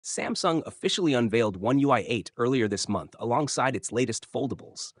Samsung officially unveiled One UI 8 earlier this month alongside its latest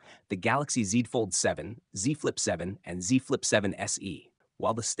foldables, the Galaxy Z Fold 7, Z Flip 7, and Z Flip 7 SE.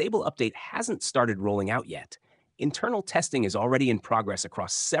 While the stable update hasn't started rolling out yet, internal testing is already in progress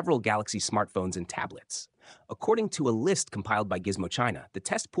across several Galaxy smartphones and tablets. According to a list compiled by Gizmo China, the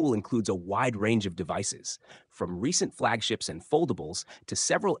test pool includes a wide range of devices, from recent flagships and foldables to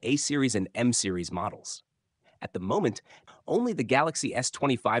several A series and M series models. At the moment, only the Galaxy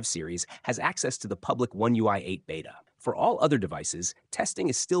S25 series has access to the public One UI 8 beta. For all other devices, testing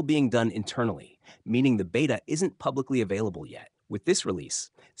is still being done internally, meaning the beta isn't publicly available yet. With this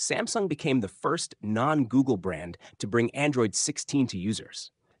release, Samsung became the first non Google brand to bring Android 16 to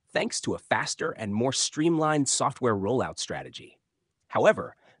users, thanks to a faster and more streamlined software rollout strategy.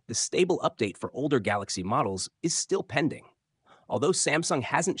 However, the stable update for older Galaxy models is still pending. Although Samsung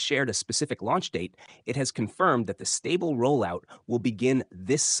hasn't shared a specific launch date, it has confirmed that the stable rollout will begin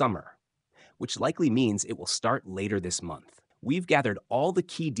this summer, which likely means it will start later this month. We've gathered all the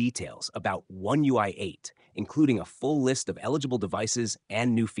key details about One UI 8, including a full list of eligible devices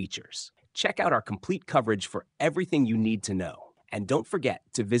and new features. Check out our complete coverage for everything you need to know. And don't forget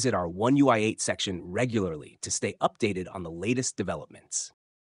to visit our One UI 8 section regularly to stay updated on the latest developments.